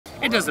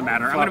It doesn't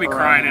matter. I'm going to be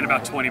crying in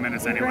about 20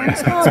 minutes anyway,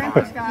 so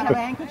it's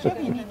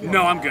fine.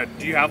 No, I'm good.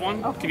 Do you have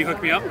one? Can you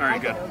hook me up? All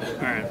right, good. All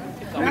right.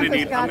 I'm going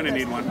to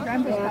need one.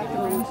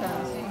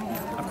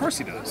 Of course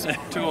he does.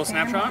 Took a little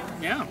snapshot?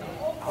 Yeah.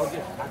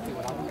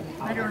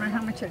 I don't know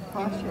how much it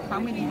costs you. How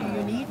many do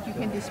you need? You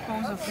can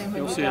dispose of them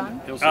when you're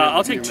done.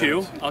 I'll take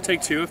two. I'll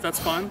take two if that's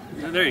fun.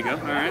 There you go. All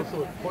right.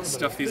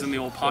 Stuff these in the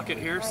old pocket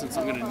here since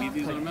I'm going to need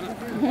these in a minute.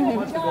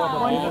 Oh,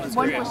 that's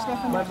great.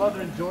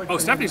 Oh,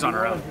 Stephanie's on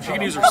her own. She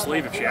can use her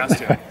sleeve if she has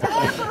to.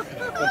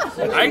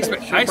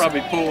 She'll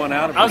probably pull one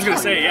out of her. I was going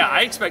to say, yeah.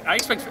 I expect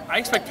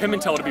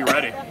Pimentel to be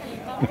ready,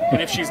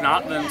 and if she's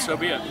not, then so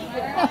be it.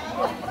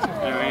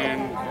 I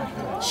mean,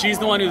 she's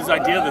the one whose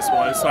idea this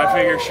was, so I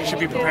figure she should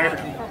be prepared.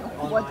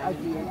 What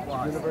idea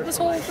was? This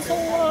whole thing.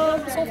 Oh,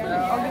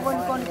 you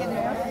weren't going to get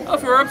married? Oh,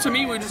 if it were up to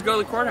me, we'd just go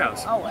to the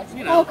courthouse. Oh, I see.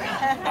 You know,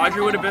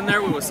 Audrey would have been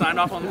there. We would have signed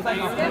off on the thing.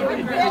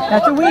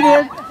 That's what we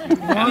did.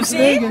 You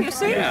see? You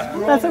see? Yeah.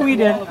 That's what we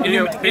did.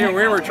 You know,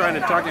 we were trying to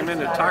talk him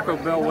into Taco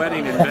Bell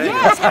wedding in Vegas.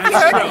 Yes,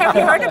 have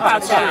you heard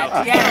about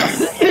that?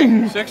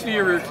 Yes. 60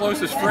 of your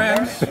closest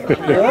friends.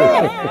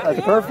 Yeah, that's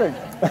perfect.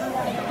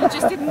 You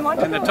just didn't want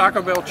to. And the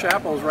Taco Bell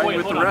chapel is right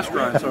with the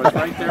restaurant, so it's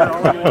right there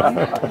all in one.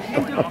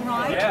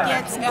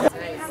 Yeah.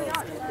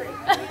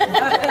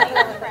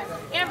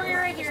 Amber,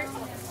 you're right here.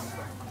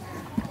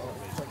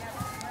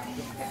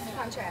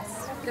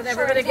 Contrast. Can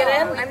everybody get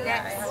in? I'm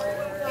next.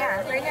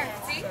 Yeah, right here.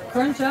 See?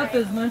 Crunch up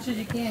as much as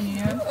you can, you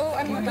know? Oh,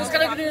 I'm Who's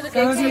gonna do the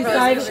Some of cake? you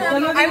sideways.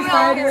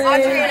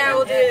 Audrey and I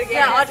will do it again.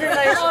 Yeah, Audrey and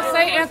I. Oh,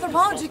 say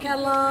anthropology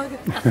catalog. You're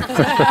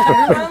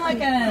kind of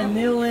kind of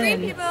kneel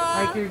in, people.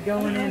 like you're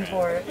going in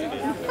for it.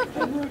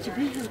 There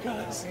you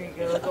go.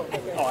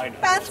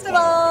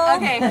 Festival.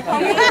 Okay,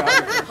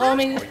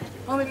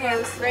 Homie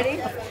pose.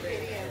 ready?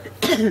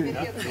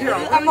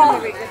 I'm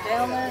all.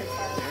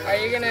 Are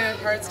you gonna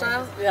hard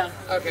style? Yeah.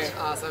 Okay,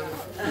 awesome.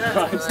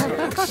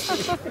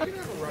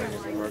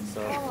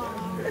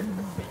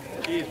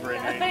 Jeez,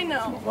 Brittany. I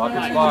know. Lock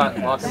the spot,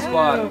 lock the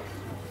spot.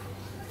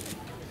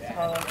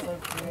 Oh, that's so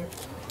cute.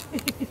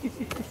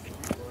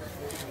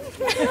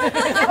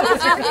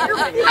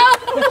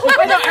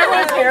 I know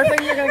everyone's hair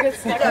things are gonna get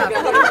stuck up.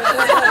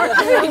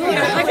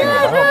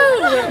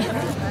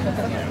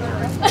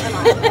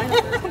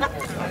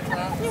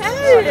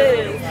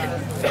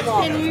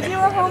 Can you do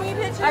a homie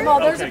picture? I'm all.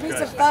 There's a piece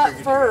of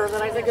fur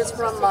that I think is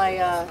from my.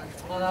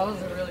 Oh, that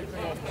was a really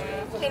pretty.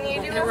 Can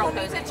you do a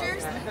homie picture?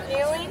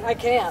 Kneeling? I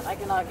can't. I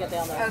cannot get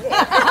down there. Okay.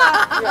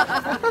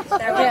 I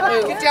can't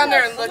move. Get down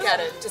there and look at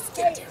it. Just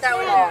get down. That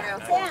would be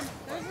real.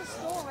 There's a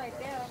stool right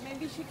there.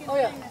 Maybe she can Oh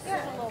yeah.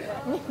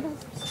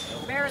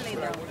 barely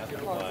though.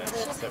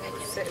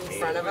 Sit in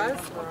front of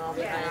us. We're all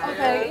behind.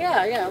 Okay.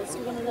 Yeah. Let's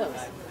do one of those.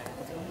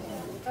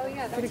 Oh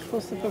yeah. Pretty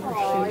close up of her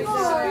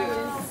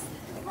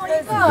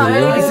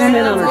Zoom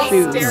in on her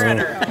shoes. Stare at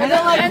her. And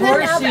then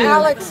have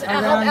Alex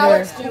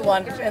do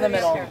one in the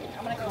middle.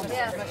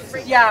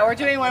 Yeah, we're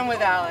doing one with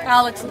Alex.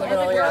 Alex in the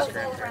middle, yeah.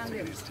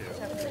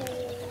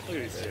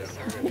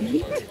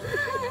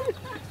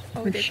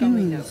 Her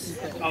shoes.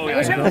 Oh, yeah. I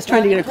was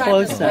trying to get a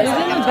close up. It's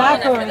in the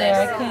back over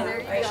there. I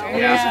can't.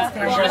 Yeah.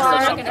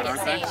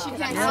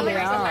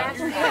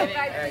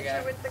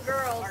 With the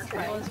girls.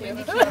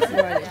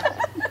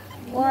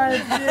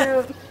 What,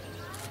 dude?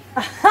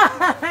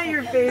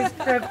 Your face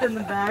crept in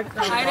the back.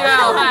 I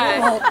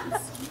know.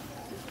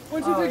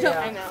 1, 2, 3, jump.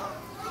 I know.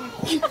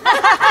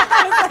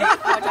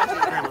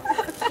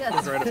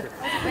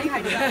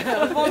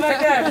 Oh my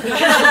God.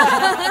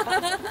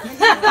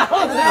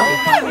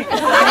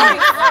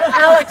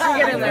 Alex, you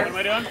get in there. What am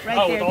I doing?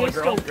 Oh, with all the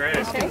girls? Great.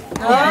 Can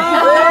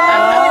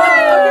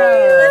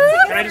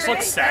I just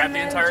look sad the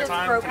entire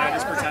time? Can I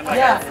just pretend like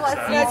I'm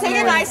sad? Yeah, take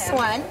a nice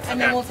one, and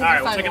then we'll take All right,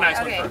 a we'll fun take a one.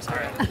 nice one first. All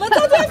right. Let's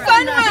all do a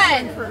fun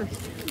one.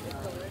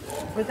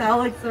 With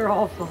Alex, they're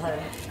all fun.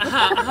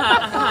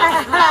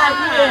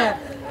 Yeah.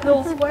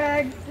 Little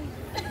swag.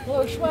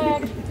 Little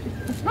swag.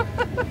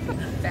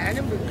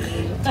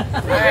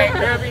 Alright,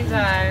 grouping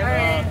time.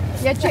 Alright.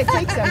 Yeah, take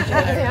some,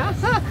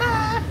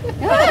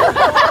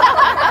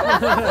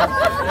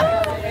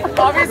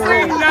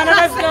 Obviously, none of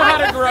us know how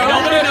to grow.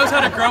 Nobody knows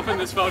how to grope in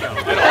this photo.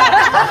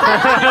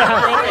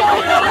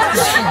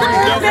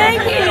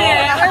 Thank you.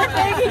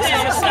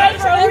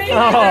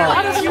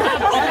 How does you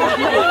have all the people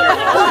in your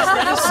house?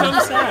 That is so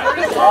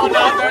sad. All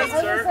not there,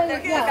 sir.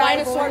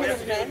 Dinosaur.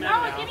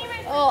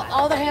 Oh,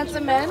 all the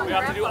handsome men. We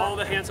have to do all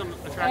the handsome,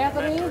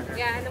 attractive men. Anthony.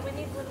 Yeah, and then we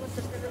need one with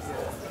the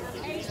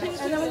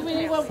princess. And then we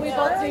need one. We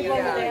both need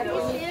one with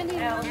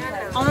Anthony.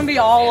 I'm gonna be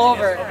all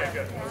over.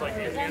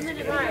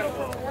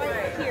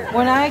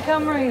 When I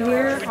come right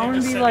here, I'm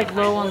gonna be like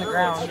low on the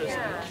ground.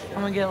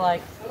 I'm gonna get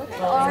like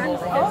low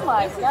angles. Oh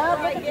my God!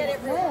 Look at it.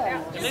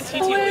 And then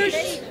TT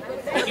leaves.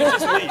 And you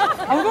just leave.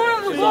 I'm going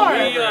on the floor.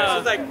 I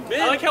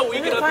like how we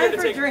get up here to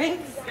take.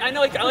 drinks. I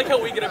like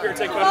how we get up here to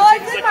take photos. Well, I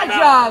He's did like, my I'm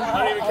job. out. I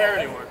don't even care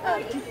anymore.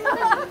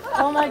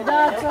 Oh my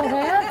God! So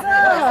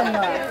handsome.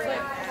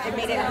 I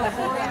made it.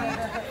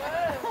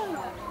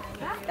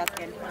 That's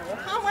good.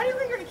 Oh, why do you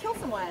think you're gonna kill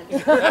someone?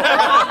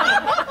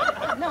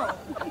 No.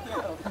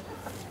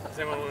 Does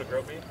anyone want to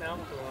grope me now?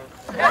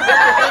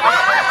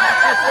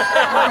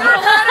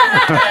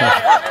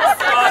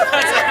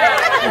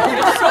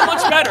 It's so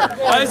much better.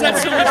 Why is that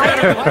so much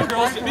better than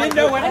girls? They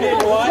know what they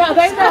want. Yeah,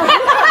 they know.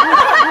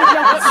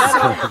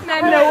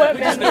 I know what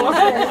men want.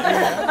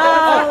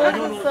 Oh, this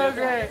is so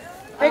great.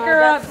 Pick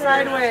her up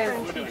sideways.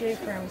 TJ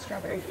from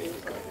Strawberry.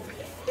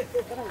 Pick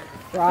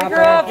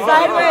her up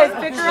sideways.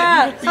 Pick her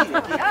up.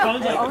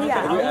 Oh,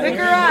 yeah. Pick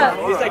her up.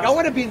 He's like, I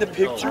want to be in the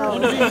picture.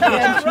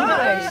 That's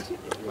right.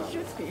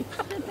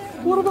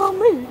 What about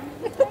me?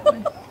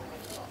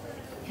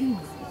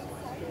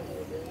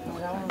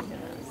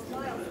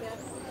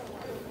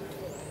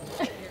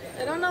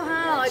 I don't know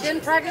how. I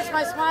didn't practice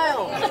my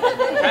smile.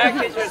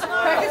 Practice your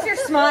smile. Practice your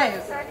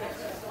smile.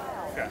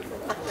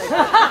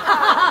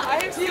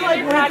 You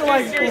like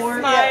practice your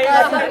smile.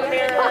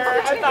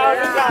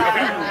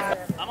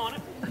 I'm on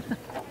it.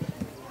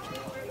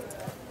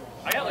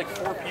 I got like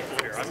 4 people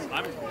here.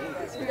 I'm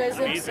You guys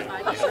amazing.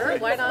 sure?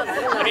 Why not? I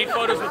don't I know. need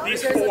photos with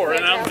these 4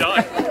 and I'm done.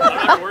 I'm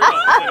not going to worry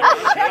about this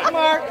anymore. Check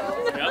mark.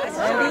 Yep.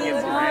 Ready,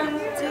 1,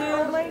 2.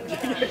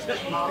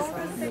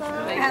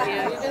 Thank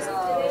you.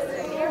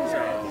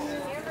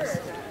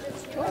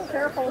 Oh,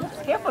 careful.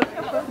 Careful,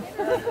 careful.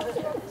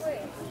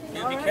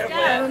 You be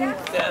careful,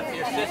 Steph.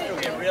 Your sister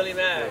will get really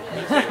mad.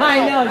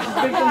 I know. She's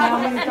been from how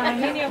many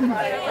times?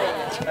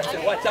 I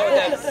said, watch out with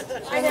that.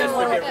 Your sister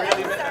will get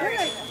really mad.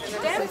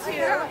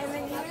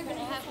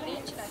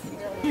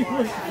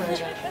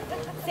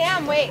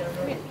 Sam, wait.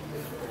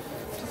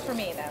 Just for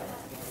me, though.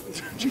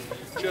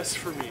 Just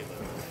for me.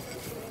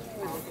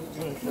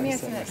 Let me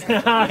ask you this. I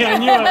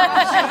knew it.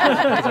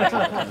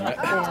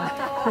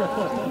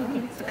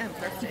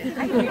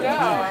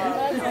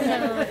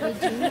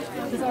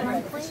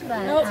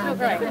 Nope, no,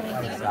 right.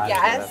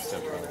 Yes.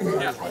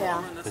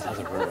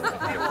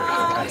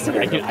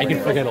 I can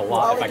forget a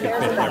lot if I can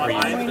fit every.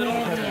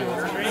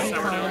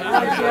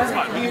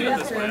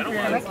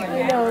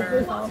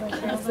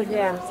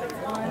 Yeah.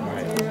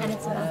 And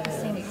it's about the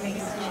same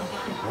price.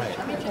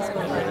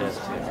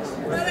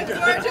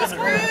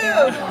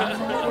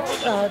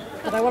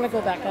 But I want to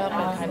go back up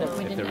and kind of.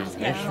 We didn't ask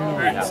Issue.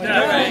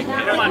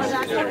 Come on.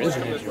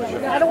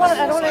 I don't want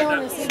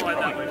to see. Slide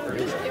that way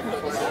first.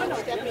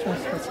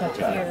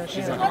 She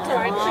would love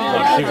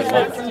it.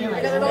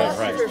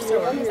 Right.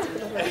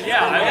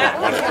 Yeah,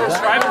 what if we're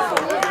striving for?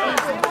 We're good.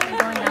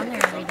 Going down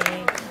there every day.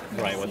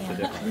 Right, what's the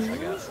difference, I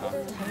guess? Huh?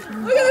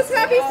 Look at this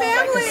happy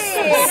family.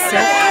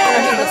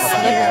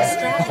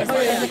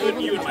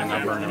 You and my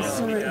number and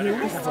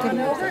Come on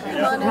over.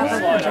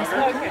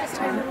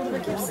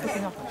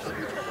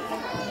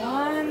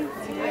 One,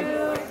 2.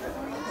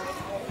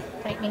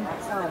 Tightening.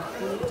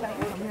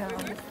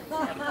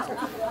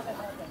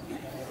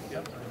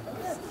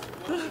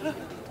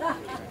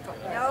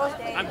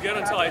 I'm good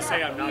until I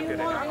say I'm not good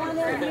anymore.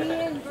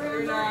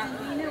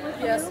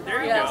 Yes.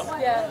 There you go.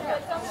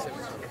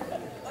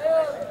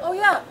 Oh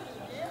yeah.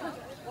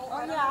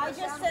 Oh yeah, I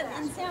just said,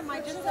 and Sam, I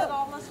just said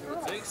all us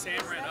girls. I think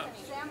Sam ran up.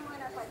 Sam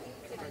went up, I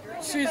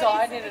think. She's all.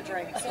 I need a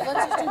drink. So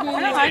let's just do me.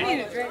 No, I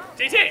need a drink.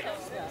 JT!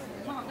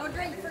 No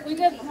drink for We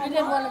did one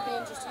of the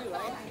just you,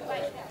 right?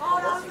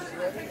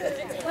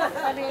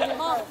 I mean,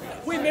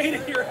 We made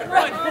it here.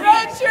 Red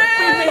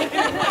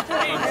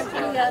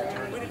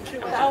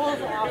that was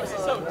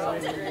awesome.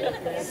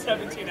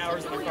 17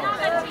 hours in the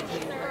car.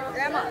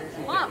 Grandma.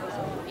 Mom.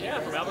 Yeah,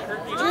 from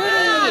Albuquerque.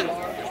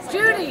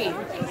 Judy.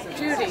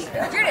 Judy.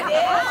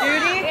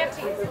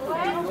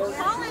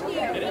 Calling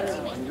you.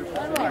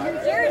 New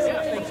Jersey.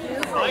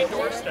 My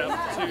doorstep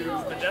to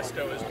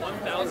Modesto is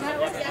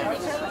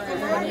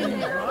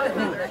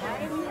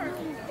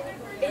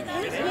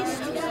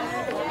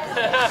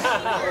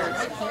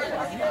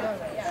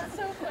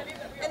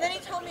And then he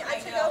told me I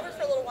took over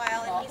for a little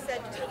while, and he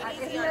said,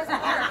 take it easy on her.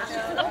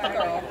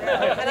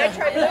 And I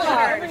tried really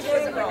hard. She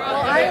was a girl.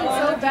 Well, I am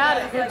so bad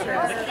at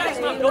pictures. She's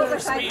not built for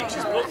speed.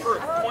 She's built for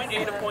point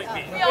A to point B.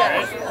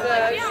 Yeah,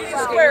 she's a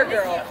square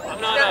girl. I'm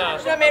not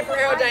She's not made for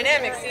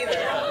aerodynamics either.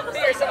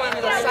 Figure someone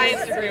with a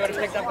science degree would have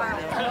picked up on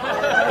that.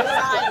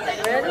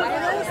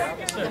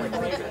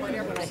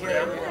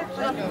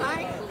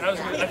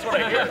 That's what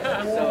I hear.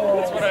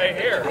 That's what I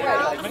hear.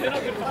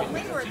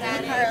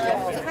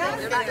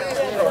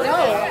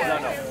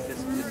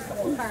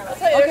 I'll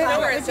tell you, there's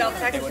nowhere in South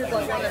Texas people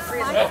are going to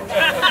freeze.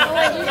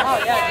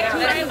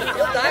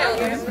 You'll die on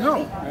this.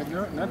 No,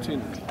 I've not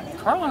seen it.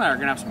 Carl and I are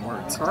going to have some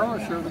words. Carla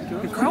showed it to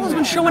us. Carl's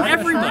been showing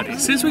everybody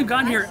since we've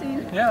gotten here.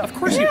 Yeah. Of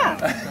course you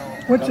have.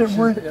 What's it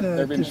worth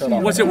to see?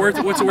 What's it worth?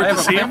 What's it worth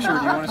to see him? Picture,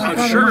 do you want to see Oh,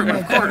 it? sure,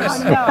 of course.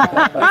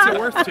 What's it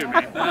worth to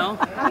me? Well,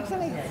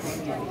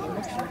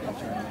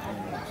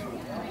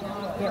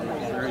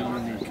 Very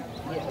unique.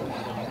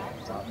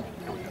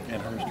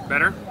 And hers.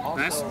 better?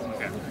 Nice?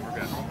 Okay, we're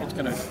good. It's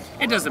gonna.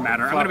 It doesn't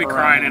matter. I'm going to be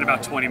crying in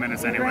about 20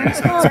 minutes anyway, so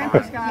it's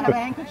Grandpa's fine. got a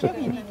handkerchief.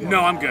 You need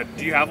No, I'm good.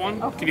 Do you have one?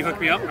 Can you hook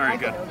me up? All right,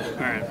 good. All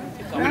right.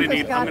 I'm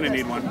gonna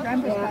need one.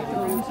 Grandpa's got the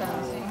rooms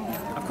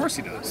on. Of course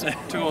he does. Took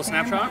a little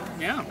snapshot?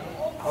 Yeah.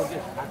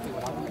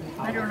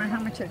 I don't know how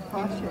much it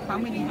costs you. How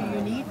many do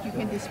you need? You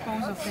can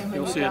dispose of them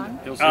when you're done.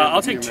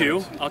 I'll take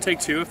 2. I'll take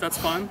 2 if that's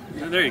fine.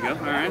 There you go. All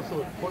right.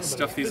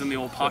 Stuff these in the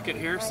old pocket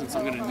here since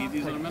I'm going to need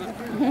these in a minute.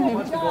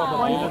 One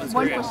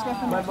for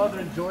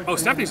Stephanie. Oh,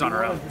 Stephanie's on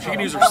her own. She can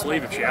use her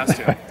sleeve if she has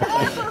to.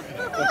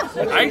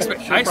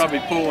 She'll probably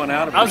pull one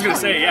out of her. I was going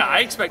to say, yeah. I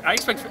expect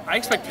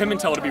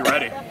Pimentel to be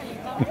ready,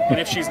 and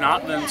if she's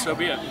not, then so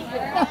be it.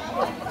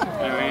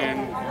 I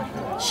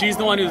mean, she's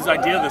the one whose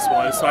idea this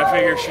was, so I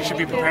figure she should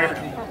be prepared.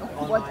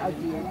 What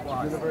idea?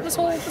 This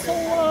whole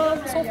thing. Are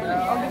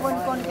you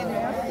going to get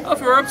married? Oh,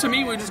 if it were up to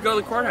me, we'd just go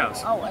to the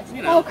courthout. Oh, I see.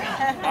 You know,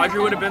 Audrey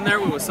would have been there.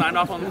 We would have signed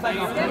off on the thing.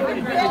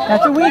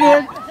 That's what we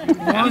did.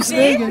 You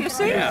see? You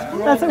see? Yeah.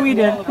 That's what we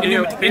did.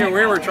 You know,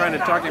 we were trying to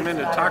talk him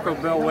into Taco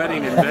Bell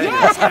wedding in Vegas.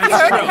 Yes,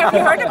 have you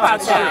heard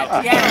about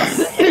that?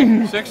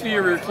 Yes. 60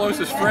 of your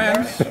closest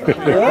friends.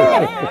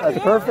 Yeah, that's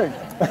perfect.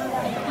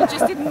 You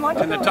just didn't want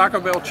to. And the Taco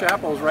Bell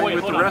chapel is right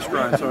with the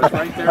restaurant, so it's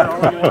right there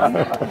all in one.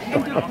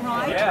 And the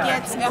bride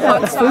gets a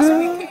hot sauce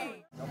bouquet.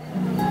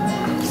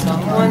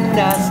 Someone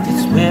asked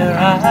us where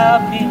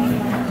I'll be.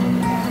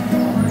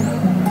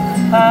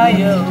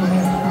 Hi-yo.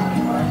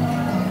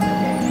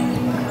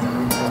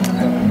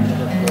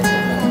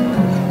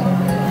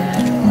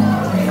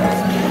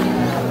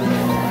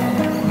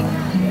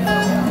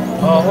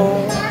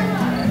 Oh,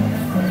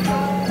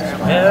 it's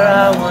where I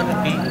wanna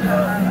be.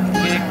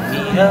 Pick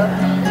me up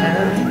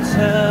and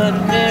turn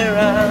me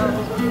around.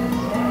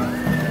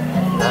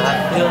 I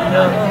feel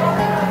numb.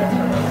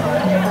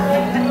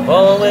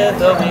 Oh, with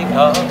the week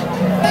off.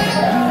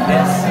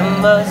 Guess I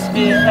must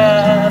be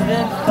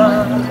having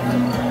fun.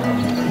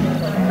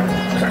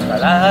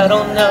 But I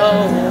don't know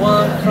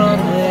one from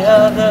the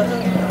other.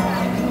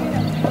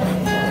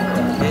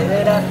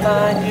 Did I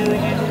find you,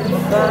 you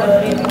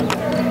find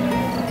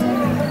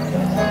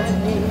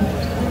me?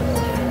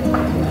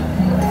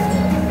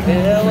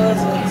 There was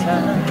a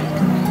time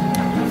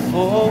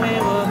before we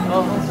were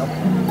gone.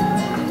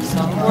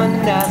 Someone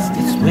asked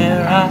us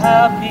where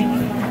I'll be.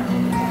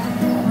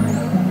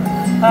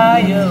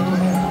 Hi-yo.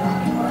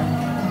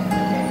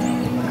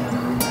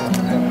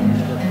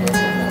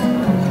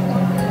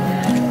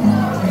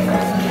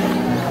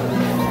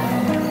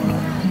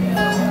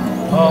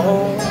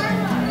 Oh,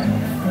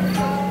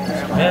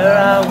 it's where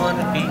I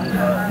wanna be.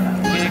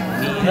 Pick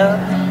me up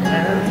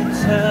and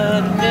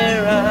turn me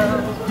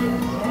around.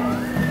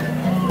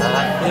 I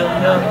feel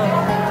numb.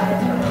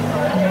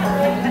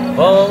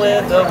 Oh,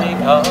 with a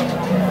week off.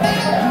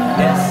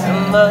 Guess I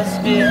must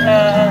be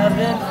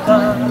having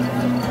fun.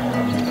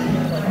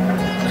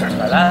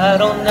 But I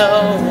don't know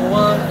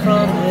one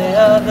from the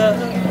other.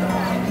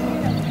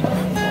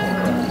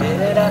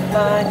 Did I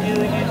find you,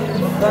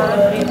 you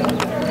find me?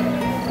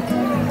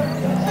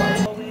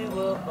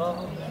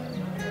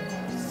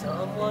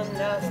 Someone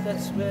else,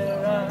 that's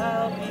where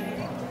I'll be.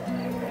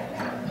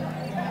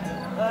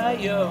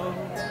 Hi-yo.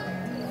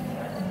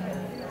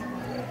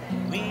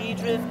 We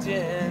drift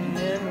in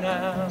and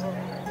out.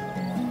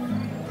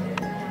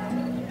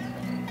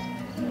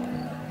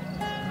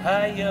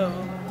 Hi-yo.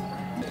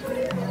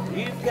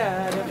 We've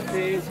got a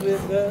place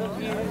with a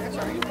view.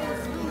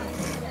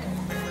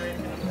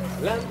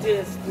 I'm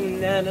just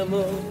an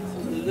animal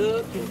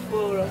looking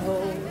for a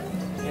home.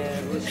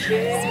 And we'll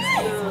share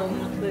some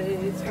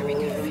place for a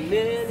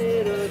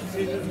minute or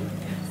two.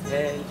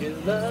 And you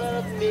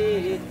love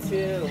me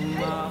till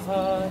my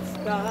heart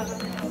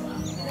stops.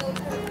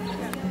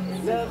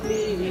 Love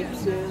me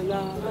till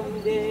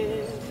I'm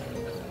dead.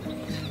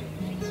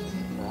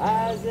 My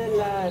eyes that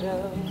light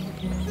up,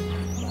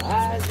 my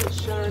eyes that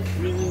shine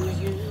through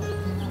you.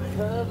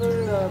 Cover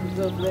up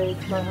the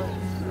blade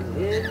marks,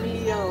 hit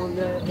me on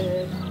the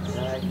head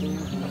like you.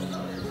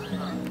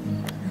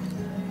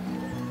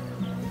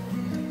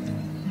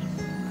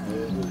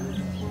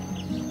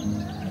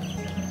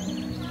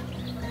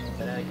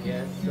 I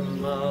guess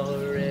I'm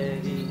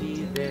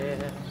already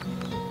there.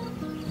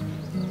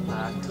 I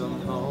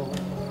come home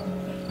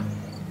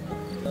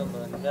from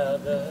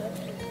another.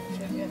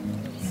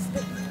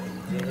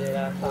 Did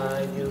I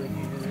find you,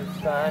 you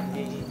find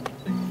me?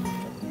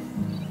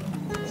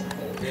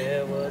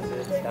 There was a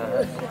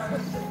time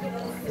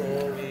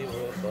before we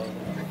were born.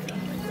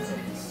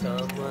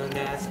 Someone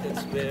asked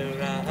us where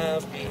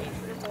I'll be.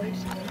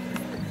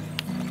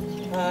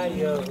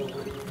 Hi-yo.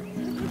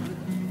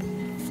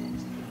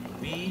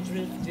 We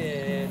drift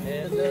in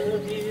and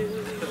love you.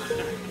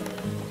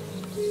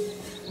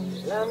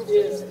 I'm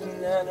just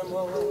an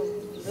animal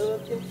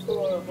looking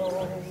for a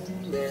home.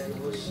 And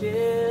we'll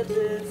share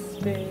this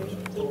space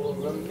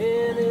for a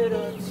minute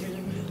or two.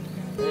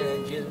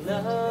 And you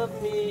love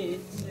me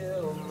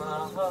till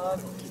my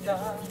heart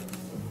stops.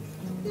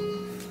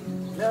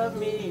 Love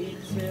me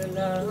till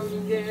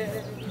I'm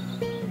dead.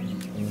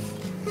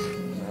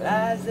 My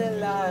eyes that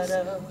light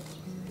up,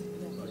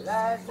 my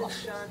eyes that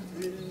shine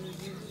through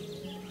you.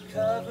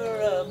 Cover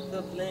up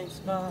the blank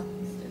spots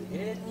and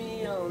hit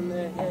me on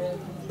the head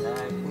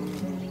like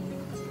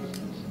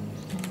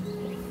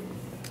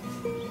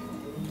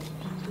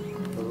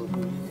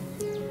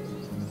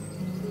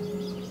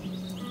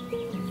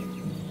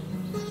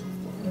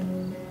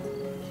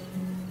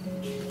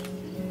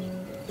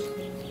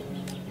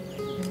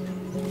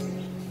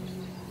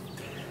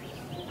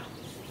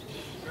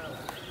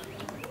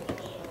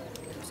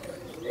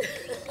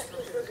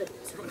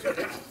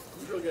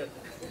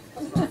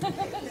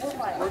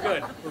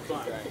for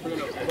fun. We're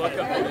gonna buck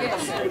up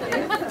against.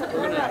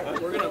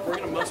 We're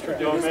gonna muster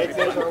dudes.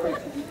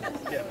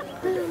 Yeah.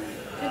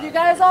 Did you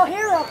guys all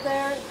hear up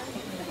there?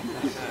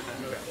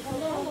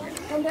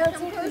 Come down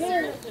so you can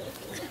hear.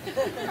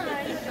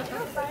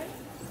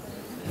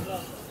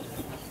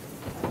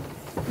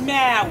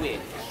 Marriage.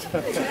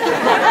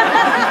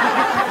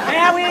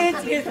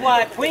 Marriage is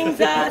what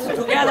brings us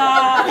together.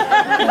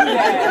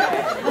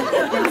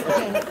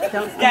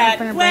 That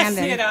blessed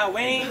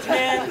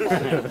arrangement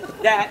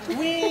that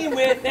we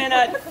within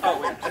a... Oh,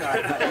 wait,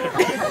 sorry.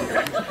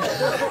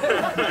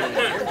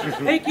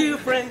 Thank you,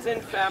 friends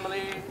and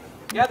family,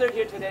 gathered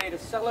here today to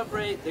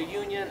celebrate the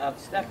union of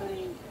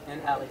Stephanie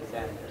and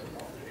Alexander.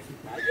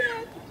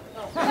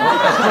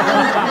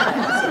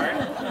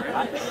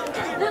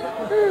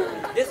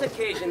 This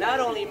occasion not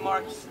only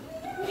marks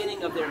the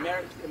beginning of their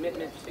marriage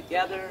commitment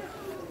together,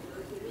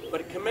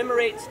 but it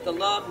commemorates the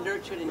love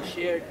nurtured and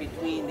shared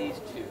between these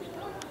two.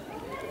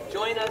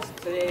 Join us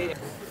today.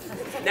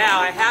 Now,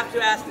 I have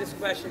to ask this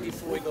question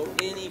before we go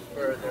any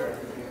further.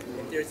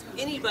 If there's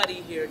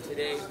anybody here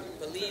today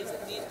who believes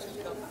that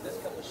this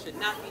couple should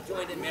not be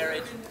joined in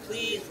marriage,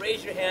 please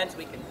raise your hand so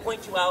we can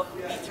point you out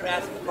and beat your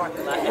ass in the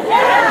parking lot.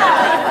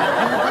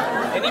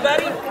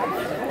 Anybody?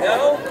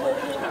 No?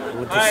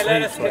 All right,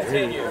 let us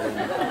continue.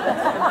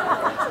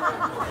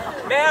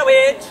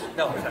 Marriage.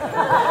 No.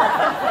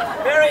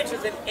 Marriage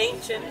is an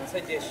ancient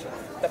tradition.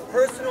 The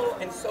personal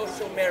and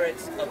social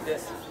merits of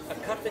this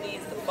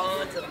accompanies the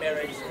bonds of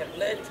marriage have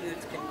led to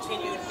its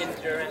continued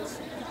endurance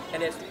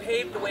and has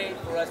paved the way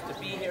for us to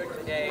be here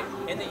today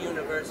in the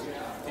universe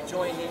to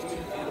join these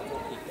two beautiful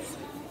people.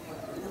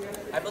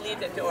 I believe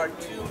that there are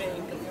two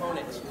main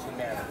components to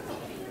marriage: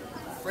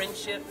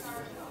 friendship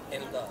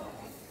and love.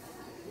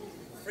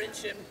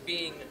 Friendship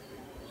being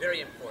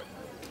very important.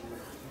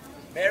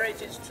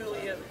 Marriage is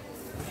truly a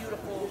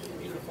beautiful,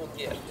 beautiful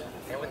gift,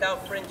 and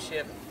without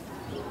friendship,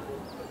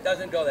 it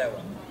doesn't go that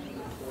well.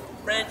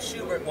 Franz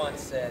Schubert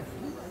once said,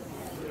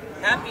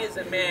 "Happy is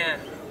a man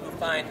who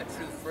finds a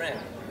true friend,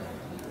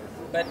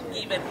 but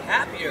even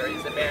happier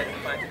is a man who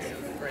finds a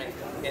true friend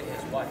in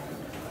his wife."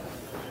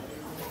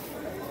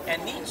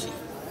 And Nietzsche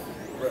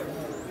wrote,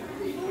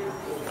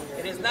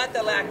 "It is not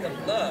the lack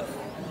of love,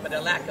 but a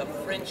lack of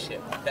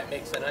friendship that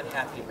makes an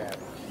unhappy marriage."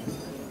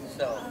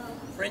 So,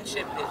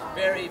 friendship is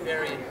very,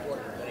 very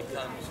important when it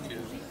comes to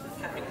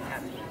having a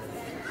happy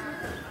relationship.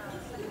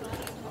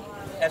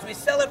 As we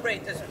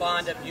celebrate this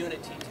bond of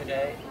unity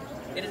today,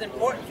 it is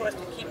important for us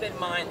to keep in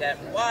mind that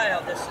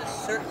while this is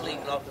certainly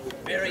a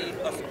very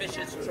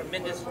auspicious,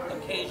 tremendous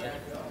occasion,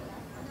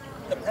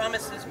 the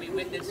promises we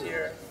witness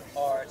here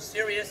are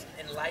serious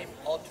and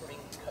life-altering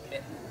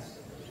commitments.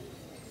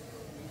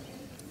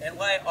 And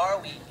why are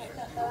we here,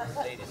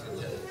 ladies and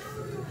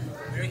gentlemen?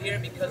 We're here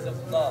because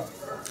of love.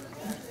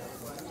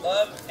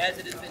 Love, as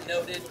it has been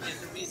noted, is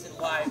the reason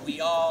why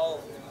we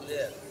all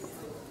live,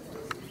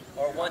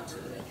 or want to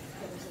live.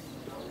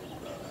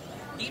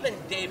 Even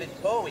David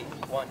Bowie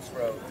once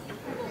wrote,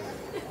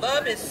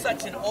 "Love is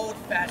such an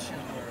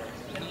old-fashioned word,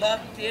 and love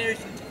dares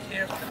you to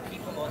care for the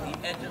people on the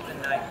edge of the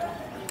night,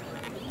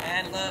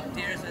 and love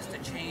dares us to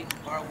change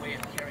our way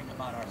of caring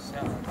about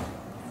ourselves.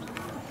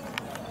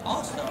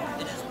 Also,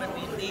 it is when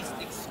we least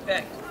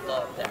expect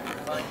love that we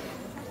find it.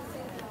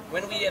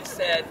 When we have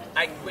said,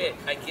 'I quit,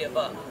 I give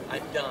up,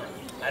 I'm done,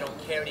 I don't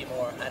care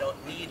anymore, I don't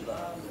need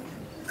love,'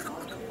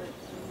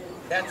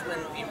 that's when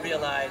we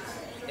realize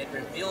it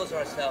reveals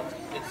itself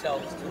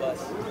to us,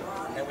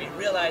 and we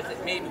realize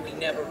that maybe we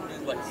never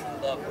knew what true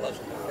love was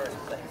in the first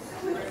place."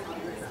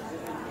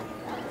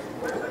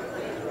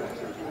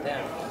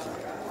 Now,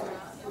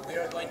 we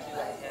are going to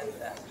hand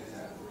that.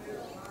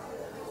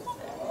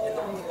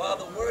 And while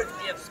the words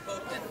we have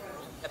spoken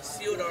have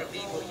sealed our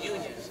legal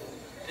union,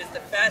 it is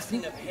the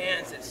fastening of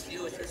hands that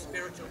seals your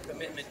spiritual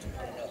commitment to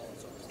one another.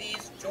 So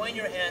please join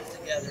your hands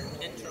together,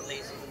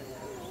 interlacing.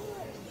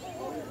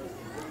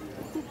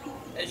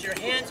 As your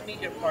hands meet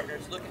your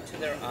partners, look into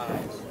their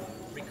eyes.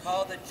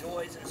 Recall the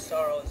joys and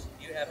sorrows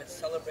you have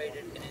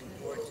celebrated and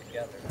endured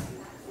together.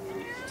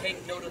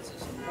 Take note of the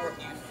support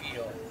you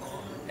feel,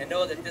 and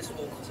know that this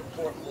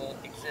support will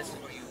exist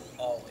for you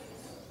always.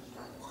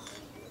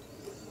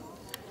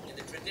 In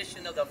the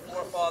tradition of the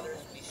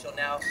forefathers, we shall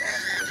now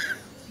fast.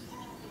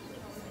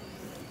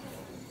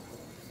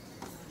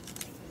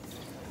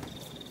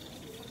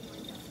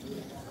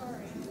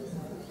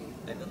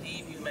 I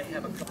believe you may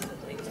have a couple of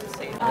things to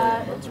say.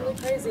 It's really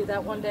crazy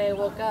that one day I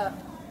woke up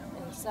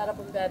and sat up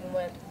in bed and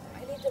went, I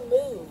need to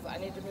move. I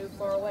need to move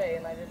far away,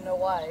 and I didn't know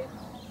why.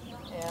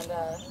 And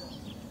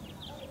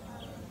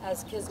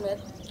as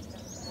Kismet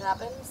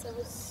happens, it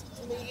was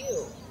to meet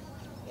you.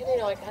 And, you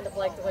know, I kind of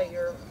like the way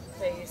your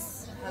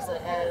face has a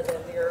head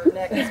and your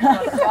neck is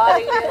on your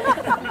body.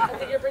 And I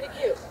think you're pretty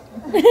cute.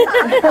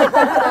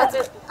 That's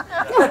it.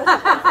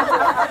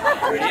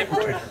 Pretty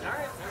important.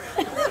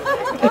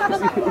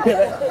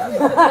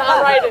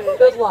 Not right in it.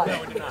 Good luck. No,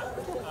 we do not.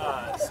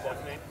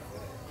 Stephanie,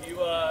 you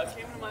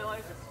came into my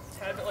life a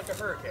tad bit like a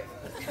hurricane.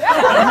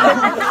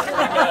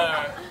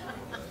 And,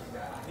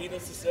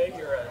 needless to say,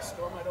 you're a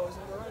storm I'd always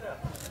need to ride out.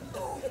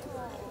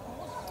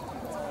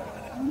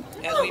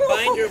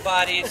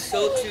 bodies,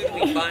 so too do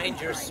we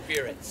bind your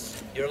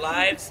spirits. Your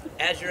lives,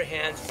 as your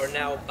hands, are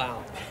now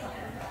bound.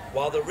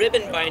 While the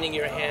ribbon binding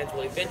your hands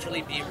will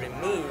eventually be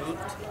removed,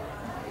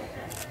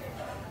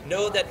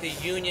 know that the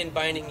union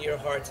binding your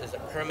hearts is a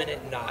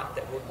permanent knot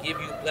that will give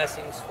you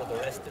blessings for the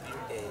rest of your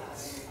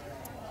days.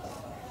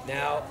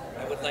 Now,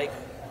 I would like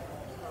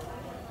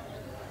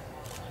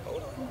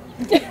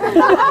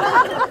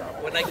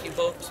you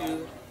both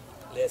to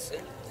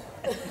listen.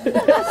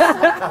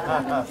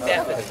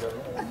 Stephanie,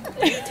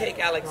 you take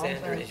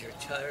Alexander as your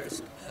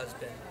cherished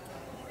husband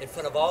in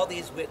front of all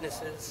these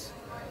witnesses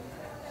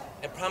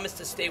and promise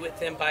to stay with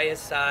him by his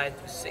side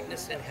through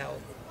sickness and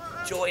health,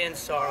 joy and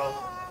sorrow,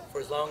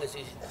 for as long as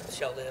he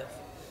shall live.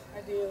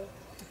 I do.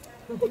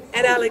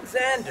 And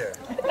Alexander,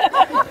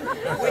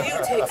 will you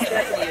take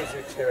Stephanie as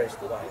your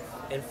cherished wife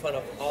in front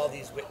of all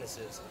these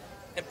witnesses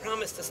and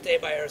promise to stay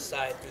by her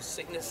side through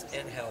sickness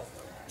and health,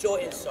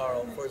 joy and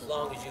sorrow, for as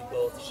long as you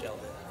both shall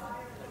live?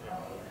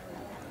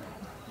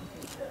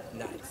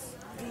 Nice.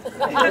 So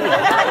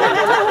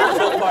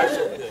far,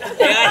 so good.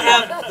 May I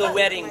have the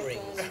wedding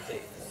rings,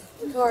 please?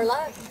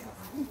 Carla.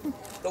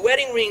 The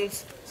wedding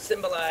rings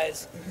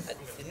symbolize a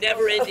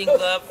never-ending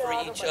love for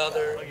each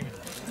other.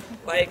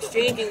 By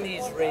exchanging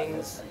these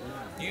rings,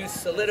 you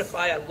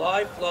solidify a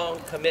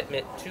lifelong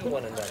commitment to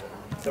one another.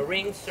 The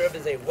rings serve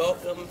as a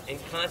welcome and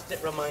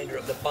constant reminder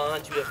of the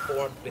bonds you have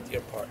formed with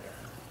your partner.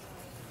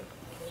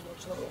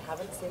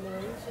 Haven't seen the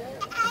rings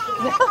yet.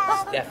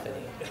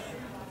 Stephanie,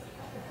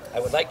 I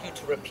would like you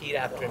to repeat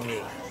after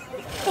me.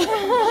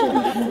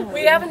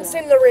 We haven't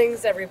seen the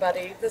rings,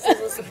 everybody. This is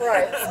a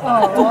surprise.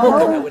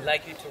 I would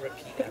like you to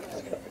repeat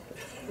after me.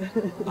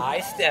 I,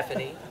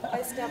 Stephanie,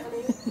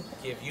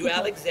 give you,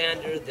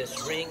 Alexander,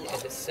 this ring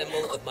as a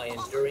symbol of my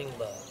enduring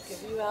love.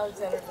 Give you,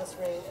 Alexander, this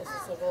ring as a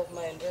symbol of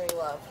my enduring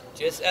love.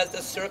 Just as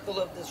the circle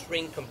of this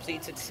ring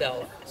completes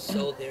itself,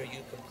 so there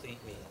you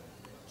complete me.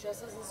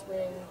 Just as this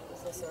ring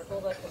is the circle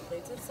that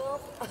completes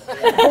itself,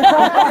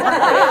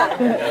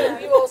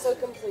 you also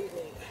complete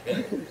me.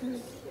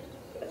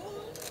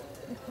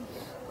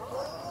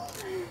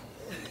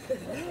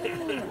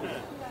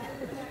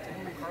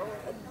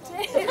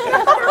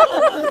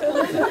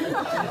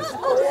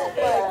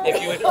 If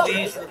you would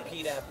please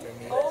repeat after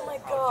me. Oh my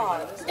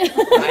God. I,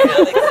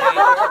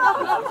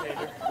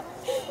 Alexander,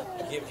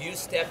 give you,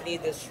 Stephanie,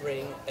 this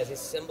ring as a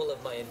symbol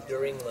of my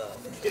enduring love.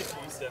 Give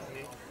you,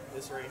 Stephanie,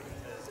 this ring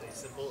as a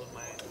symbol of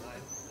my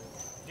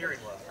enduring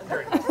love.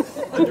 Enduring.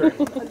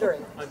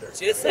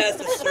 Just as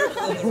the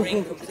circle of the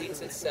ring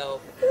completes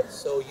itself,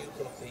 so you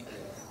complete me.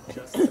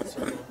 Just as the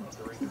circle of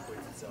the ring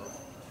completes itself,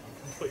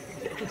 you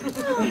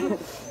complete me.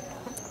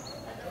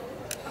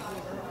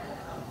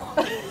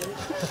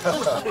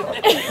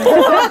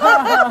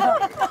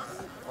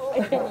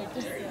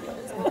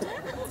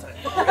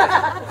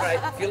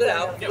 Alright, feel it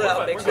out,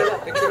 make sure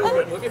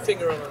to move your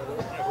finger around.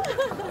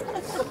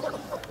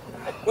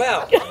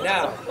 Well,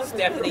 now,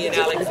 Stephanie and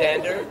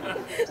Alexander,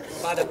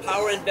 by the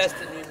power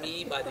invested in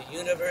me by the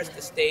universe,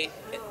 the state,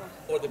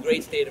 or the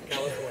great state of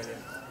California,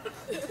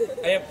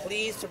 I am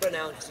pleased to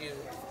pronounce you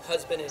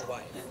husband and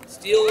wife,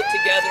 still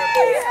together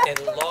both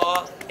in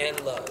law and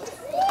love.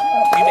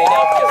 You may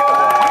now kiss the bride.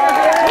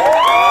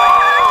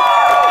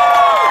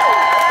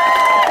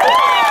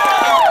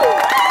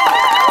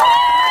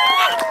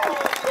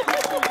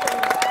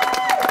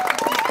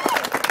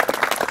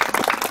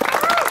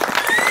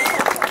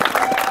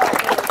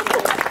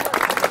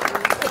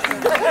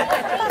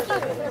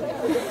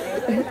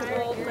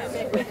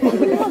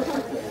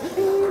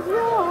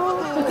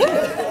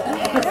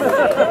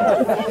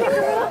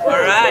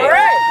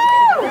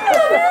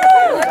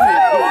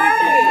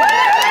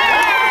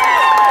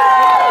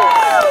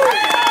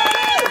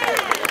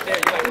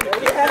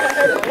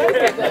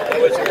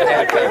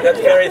 That's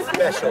very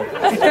special.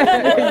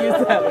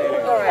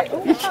 All right.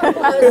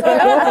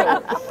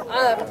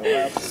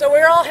 So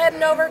we're all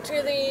heading over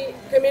to the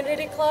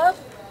community club.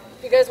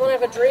 If you guys want to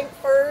have a drink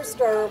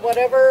first or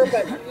whatever,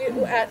 but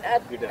you,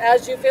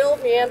 as you feel,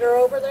 meander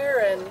over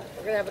there, and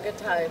we're gonna have a good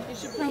time. You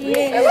should probably.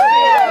 Very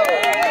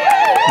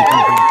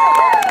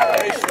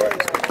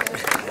short.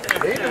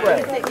 Either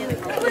way.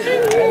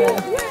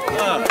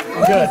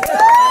 Good.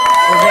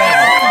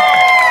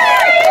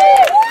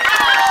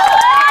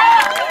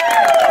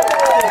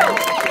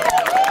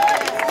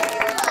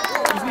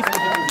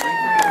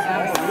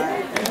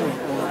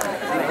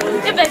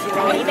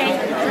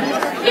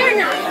 You're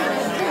not.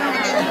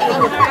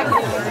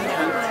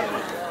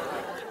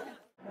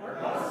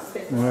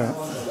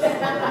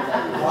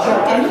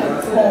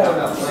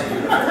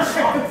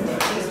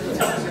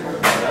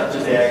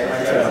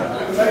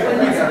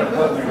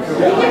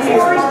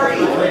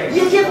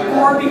 You get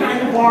bored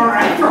behind the bar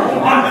after a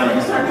while.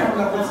 You start coming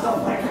up with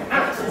stuff like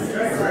that.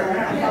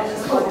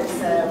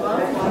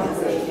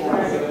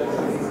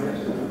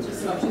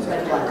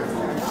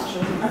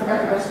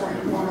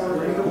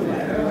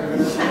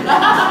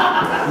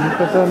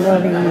 Look at the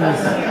money.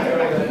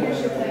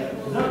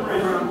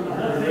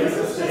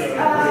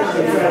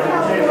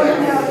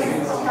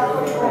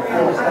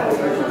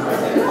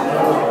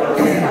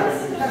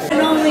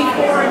 And only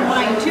 4 in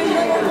mine, 2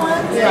 little ones.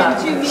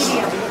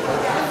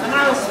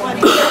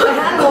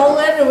 had them all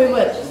in and we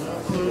went,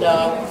 no.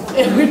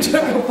 And we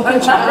took a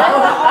bunch out.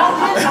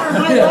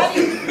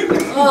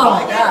 Oh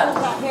my God.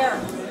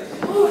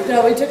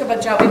 No, we took a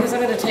bunch out because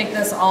I'm going to take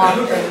this off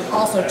and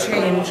also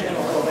change in a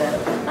little bit.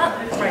 Not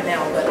right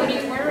now, but. What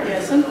are you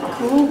wearing? Some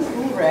cool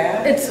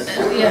rag. It's,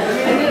 yeah, I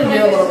need to do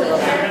a little bit of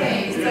that.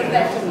 He said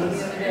that to me the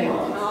other day.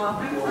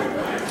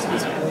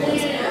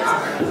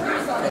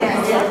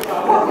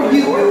 What were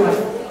you doing?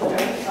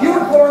 You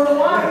were pouring the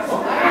water.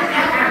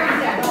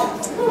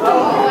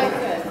 Oh, I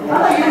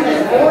thought you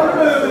were pouring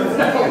the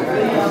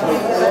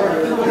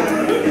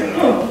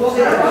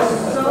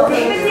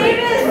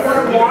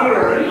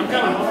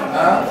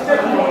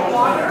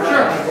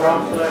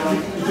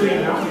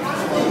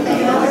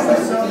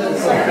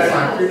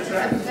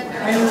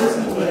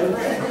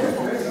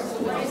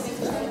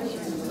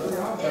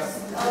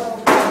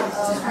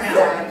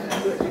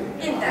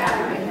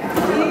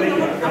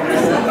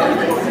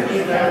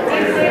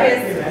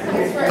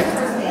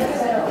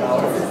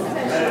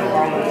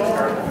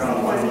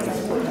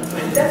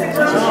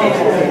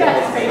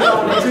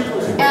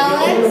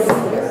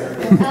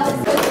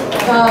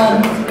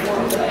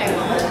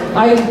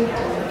I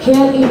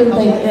can't even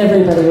thank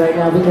everybody right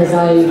now because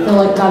I feel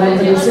like not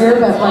everybody's here,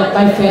 but like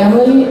my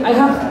family, I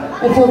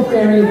feel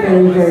very,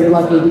 very, very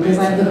lucky because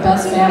I have the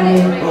best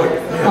family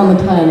on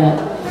the planet.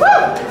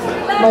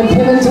 My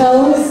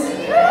Pimentels.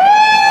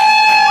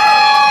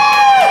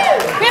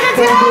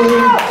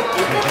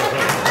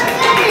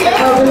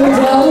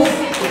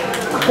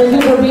 Thank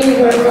you for being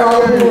here for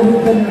all the people who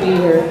couldn't be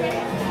here.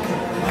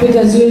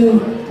 Because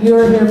you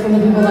are here for the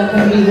people that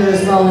couldn't be here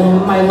as well,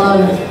 and my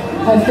love,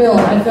 I feel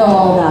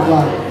all that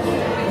love,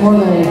 more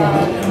than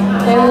anything.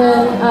 And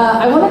then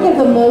I want to give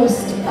the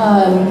most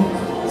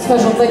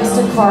special thanks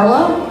to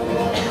Carla.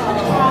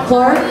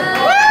 Clark,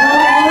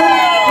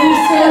 can you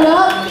stand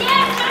up?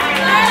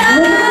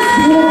 Look at this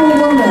beautiful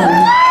woman.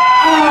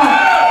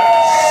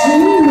 She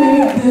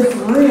made this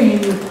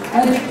ring a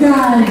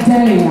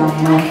goddamn.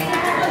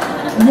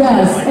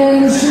 Yes,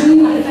 and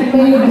she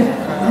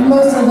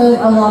made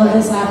a lot of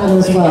this happen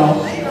as well.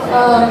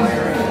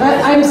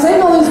 I'm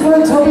saying all these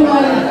words hoping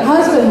my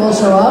husband will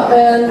show up,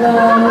 and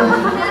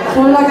it's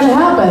probably not going to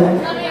happen.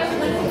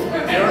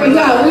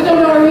 Yeah, we don't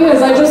know where he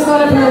is. I just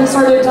got up here and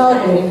started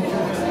talking.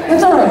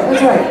 It's all right.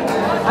 It's all right.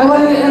 I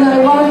want to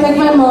thank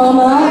my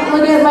mama.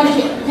 Look at my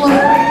look.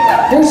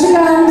 Here she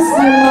comes.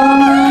 My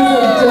mama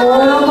is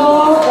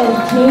adorable and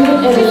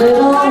cute and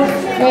little,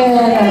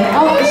 and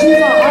oh,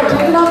 she's all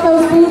taking off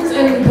those boots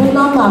and putting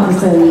on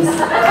moccasins.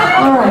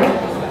 All right.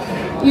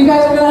 You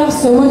guys are going to have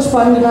so much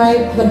fun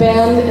tonight. The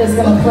band is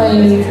going to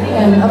play,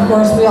 and of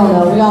course, we all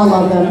know, we all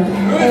love them.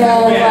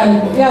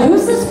 And yeah,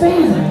 who's this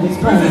band who's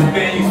playing?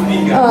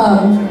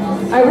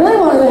 I really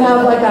wanted to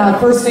have like a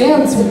first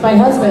dance with my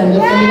husband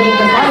if anybody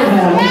could find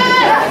him,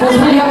 because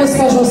we have a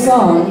special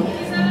song.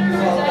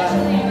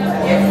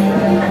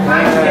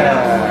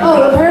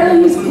 Oh,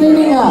 apparently he's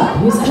cleaning up.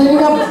 He's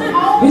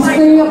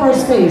cleaning up our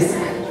space.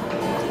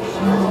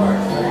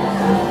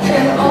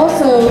 And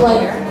also,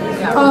 like,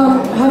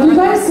 have you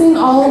guys seen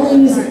all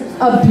these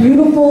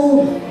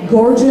beautiful,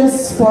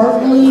 gorgeous,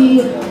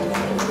 sparkly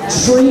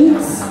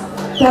treats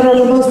that are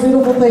the most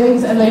beautiful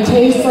things and they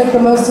taste like the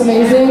most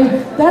amazing?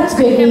 That's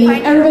Vicky.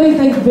 Everybody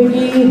thank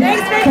Vicky.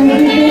 Thanks, Vicky.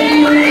 Thank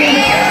you,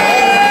 Vicky.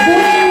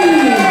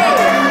 Vicky.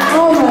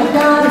 Oh my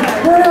God.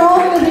 We're all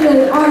going to be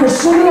on a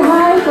sugar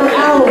high for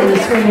hours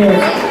from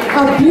here. A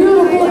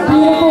beautiful,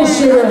 beautiful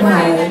sugar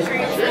high.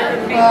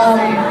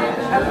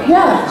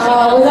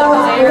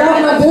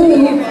 Without my boo,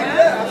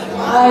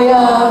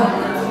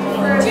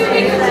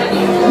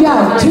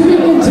 to be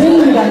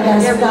continued, I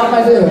guess, without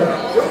my boo.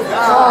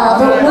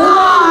 But we're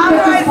going to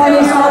get this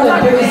party started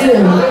pretty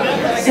soon.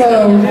 So,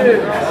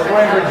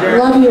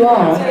 love you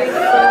all.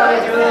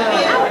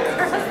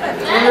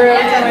 Remember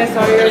every time I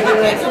saw you, I'd be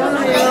like,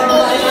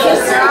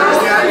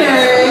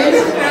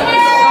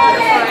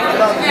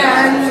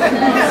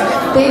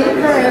 Thank you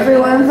for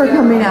everyone for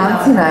coming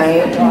out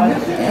tonight.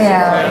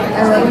 And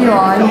I love you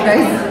all. You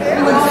guys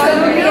look so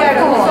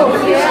beautiful.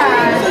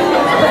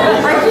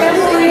 I can't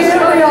believe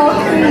we all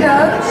cleaned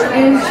up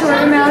in a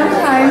short amount of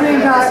time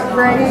and got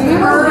ready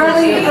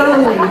early.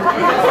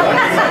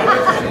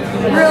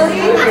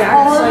 Really?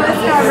 All of us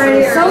got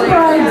ready. Some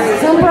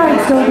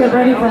brides don't get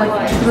ready for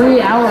like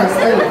 3 hours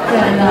late,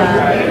 and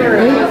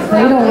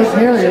they don't look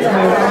nearly as good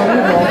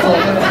as all.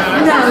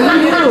 No,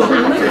 you do.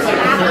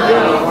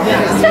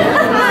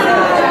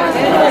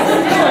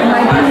 My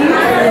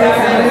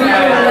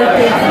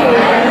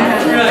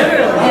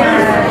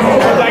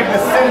piece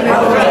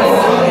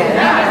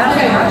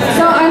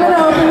so I'm going to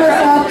open this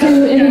up to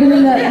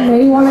anybody that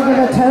may want to give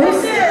a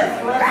toast.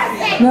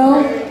 No?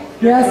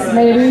 Yes,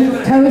 maybe.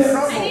 Toast.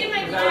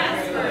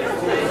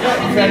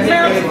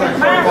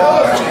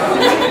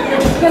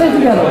 Get it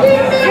together.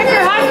 Get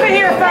your husband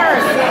here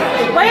first.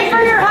 Wait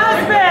for your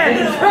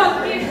husband.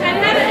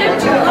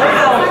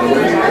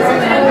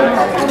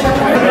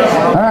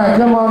 All right,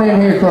 come on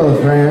in here close,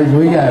 friends.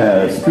 We got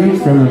a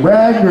speech from the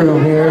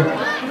bridegroom here.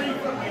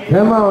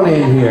 Come on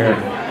in here.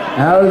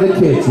 out of the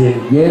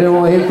kitchen. Get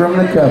away from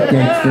the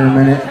cupcakes for a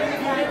minute.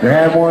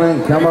 Grab one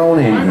and come on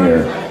in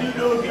here.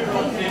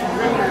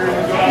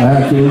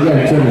 Okay, we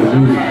gotta turn the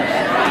music.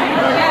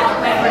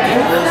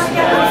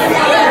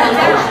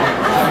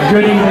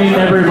 Good evening,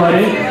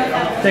 everybody.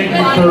 Thank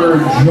you for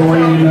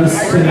joining us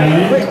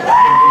tonight.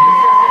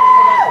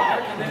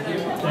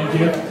 Thank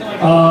you.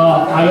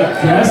 I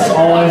guess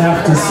all I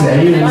have to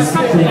say is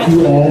thank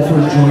you all for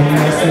joining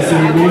us this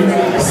evening,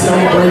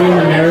 celebrating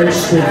the marriage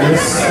to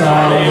this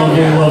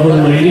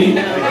lovely lady.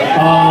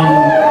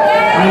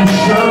 I'm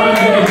sure I'm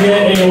going to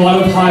get a lot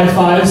of high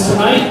fives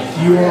tonight.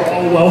 You are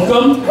all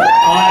welcome.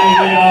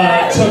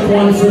 I took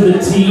one for the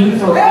team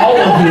for all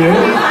of you.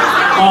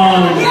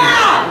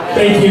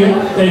 Thank you.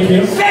 Thank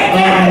you.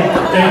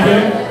 Thank you.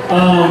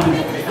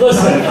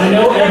 Listen, I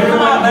know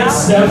everyone gives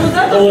Steph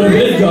a little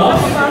bit of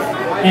guff,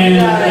 and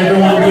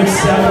everyone gives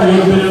Steph a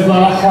little bit of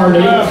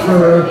heartache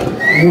for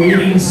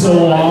waiting so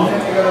long,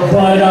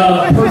 but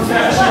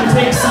perfection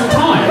takes some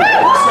time,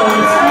 so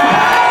it's fine.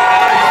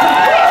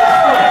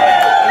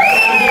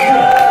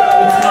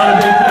 It's not a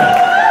big deal.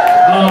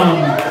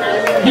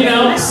 You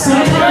know,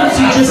 sometimes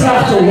you just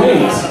have to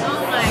wait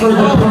for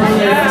the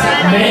perfect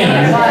man,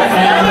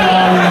 and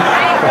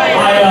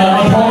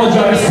I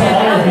apologize to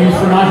all of you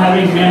for not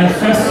having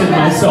manifested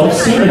myself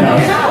soon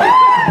enough,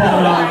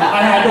 but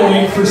I had to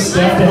wait for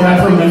Steph to have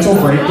her mental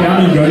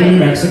breakdown and go to New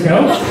Mexico.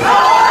 And,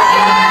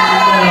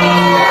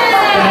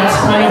 that's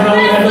kind of how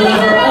we had to live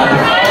our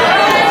life.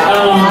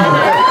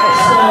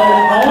 So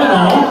all in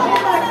all,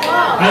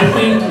 I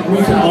think we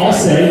can all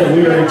say that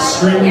we are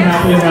extremely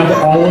happy to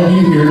have all of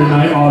you here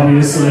tonight,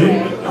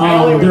 obviously.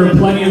 There are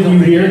plenty of you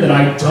here that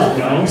I don't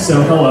know,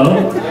 so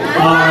hello.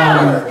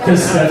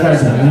 Because Steph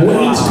has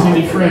way too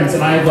many friends,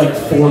 and I have like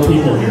 4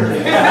 people here.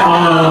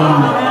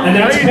 And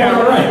that's quite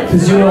alright,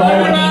 because you're all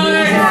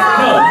amazing.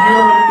 No,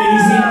 you're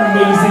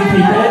amazing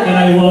people, and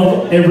I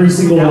love every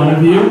single one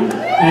of you.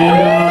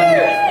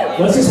 And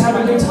let's just have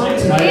a good time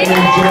tonight and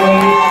enjoy.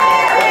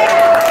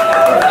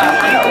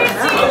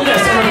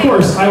 Yes, and of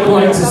course, I would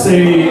like to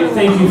say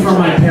thank you for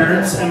my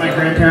parents and my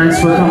grandparents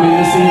for coming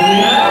this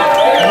evening.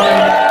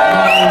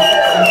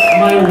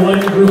 My one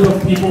group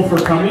of people for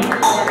coming.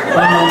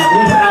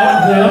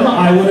 Without them,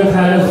 I would have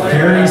had a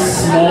very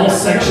small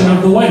section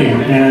of the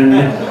wedding, and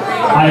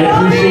I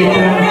appreciate them.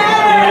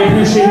 And I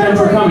appreciate them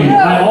for coming.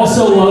 I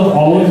also love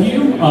all of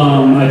you.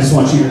 I just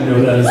want you to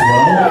know that as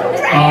well.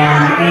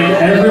 And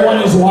everyone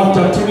who's walked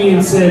up to me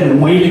and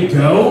said, "Way to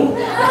go,"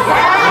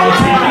 I'll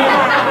take it.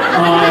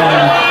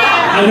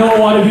 I know a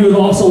lot of you have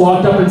also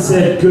walked up and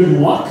said, "Good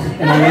luck,"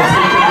 and I will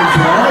take it as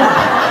well.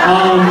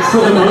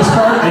 For the most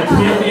part, I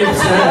can't be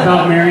upset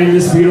about marrying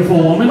this beautiful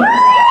woman.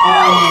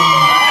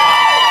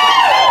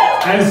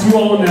 As you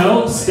all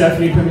know,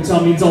 Stephanie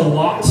Pimentel means a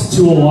lot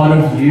to a lot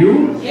of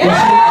you. Yeah. And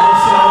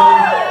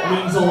she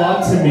also means a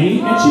lot to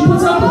me, and she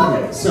puts up with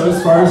me. So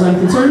as far as I'm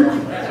concerned,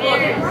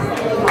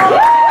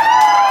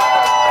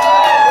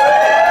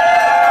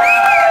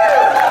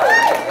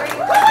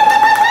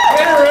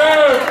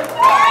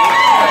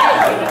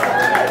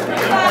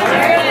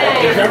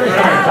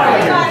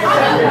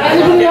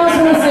 anybody else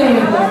want to say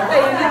anything?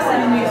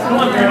 come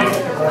on, Ferry.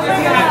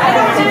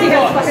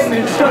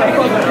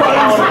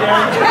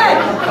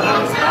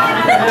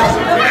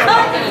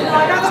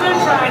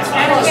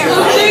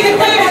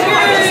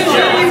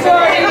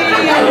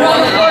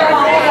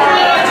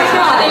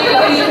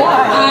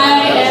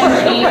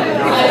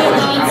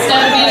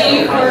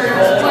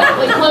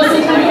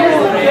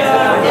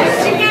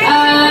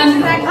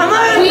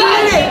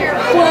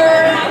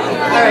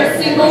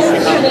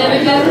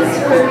 Shenanigans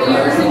for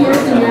years and years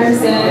and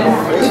years,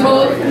 and we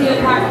both made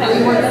a pact that we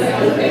weren't going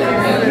to get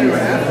married.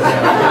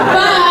 But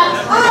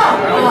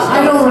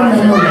I don't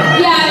remember that.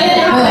 Yeah, it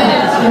happened.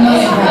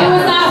 It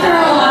was after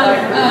a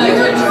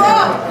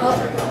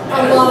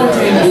lot of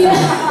dreams. Yeah.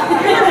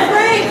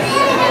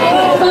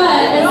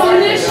 But as soon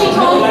as she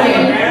told me,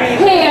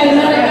 "Hey, I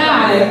met a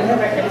guy,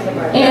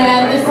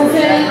 and this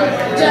isn't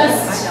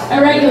just a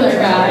regular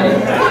guy.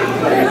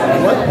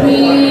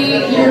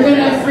 You're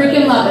gonna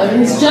freaking love him.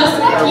 He's just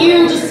like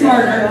you, just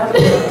smarter."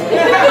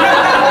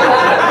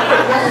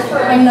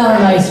 I'm not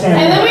a nice fan.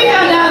 And then we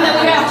found out that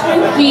we got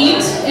twin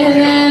feet, and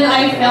then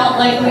I felt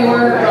like we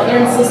were brother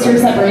and sister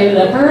separated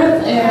at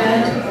birth,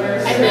 and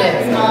I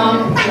met his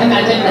mom, and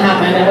that didn't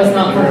happen. It was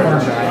not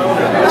confirmed.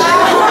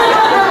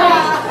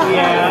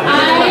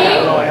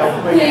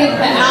 I think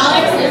that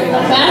Alex is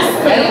the best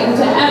thing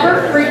to ever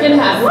freaking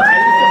happen.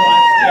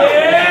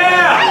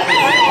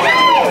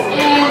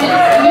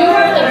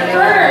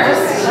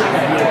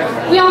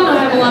 We all know I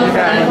have a lot of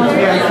friends,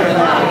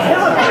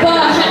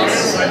 but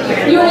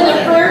you are the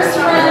first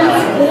friend's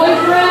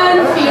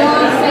boyfriend,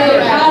 fiance,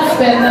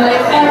 husband that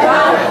I've ever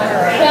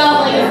felt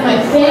like it's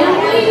my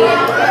family,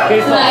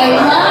 that I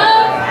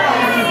love,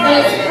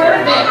 that it's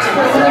perfect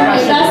for one of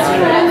my best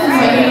friends in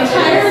my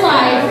entire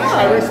life,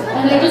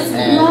 and I just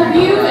love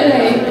you, and I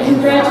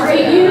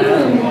congratulate you,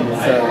 and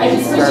I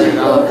just wish you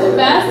both the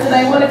best, and I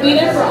want to be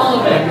there for all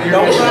of it.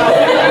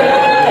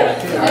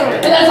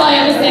 And that's all I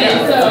have to say,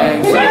 so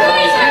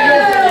congratulations!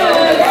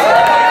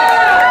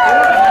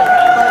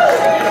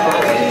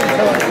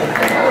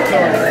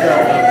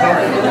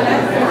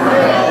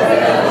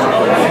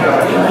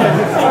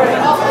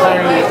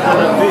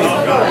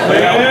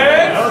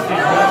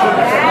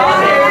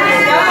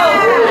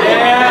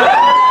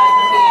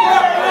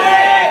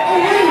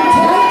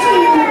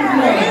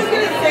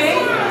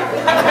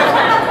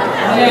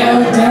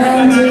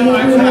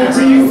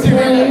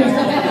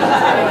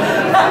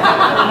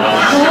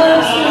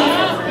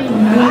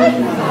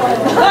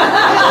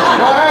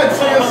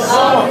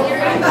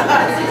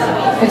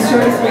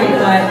 short and sweet,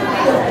 but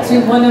to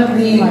one of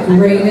the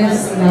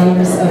greatest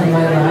loves of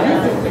my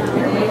life,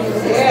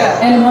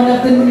 and one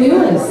of the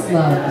newest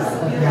loves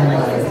of my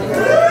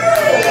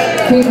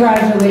life.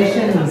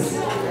 Congratulations.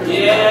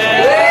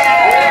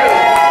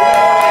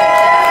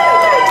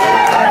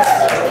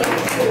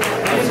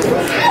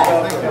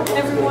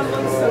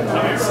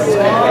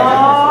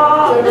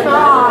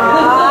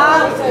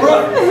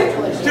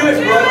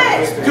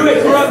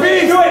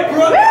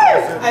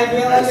 I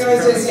feel like it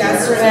was just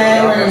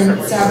yesterday when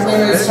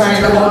Stephanie was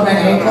trying to hold my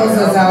ankles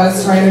as I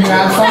was trying to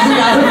grab something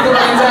out of the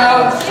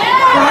window.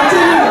 That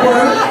didn't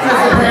work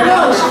because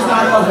apparently she's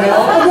not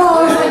available. No,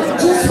 I was like,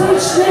 just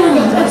reach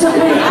down. That's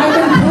okay. I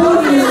can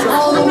pull you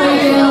all the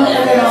way down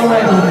and then all the way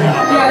down.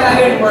 Yeah, that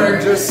didn't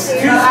work.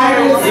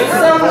 I was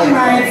so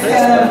nice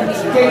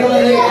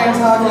giggling and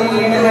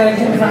talking and then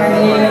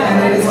confronting,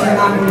 and I just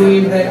cannot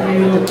believe that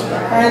you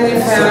finally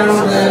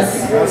found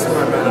this.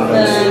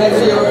 And of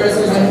yours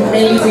was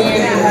amazing,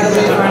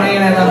 incredibly funny,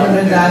 and I love him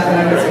to death, and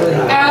I'm just really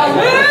happy.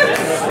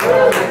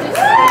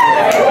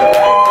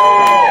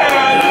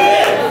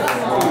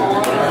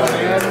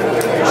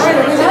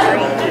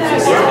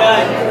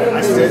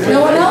 No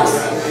one else?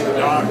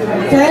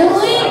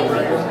 Family?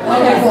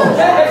 Okay, cool.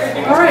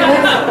 All right,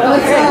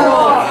 let's have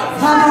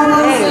our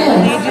little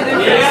stand.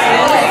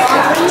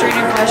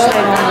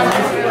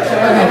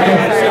 Okay,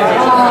 good.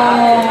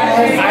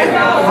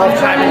 I'll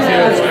chime in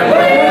too.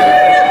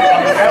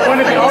 One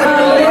of the We're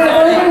going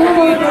to have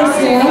our first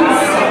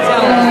dance,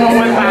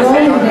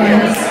 rolling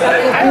dance,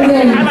 and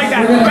then we're going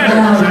to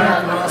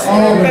have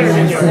all the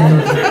dancing.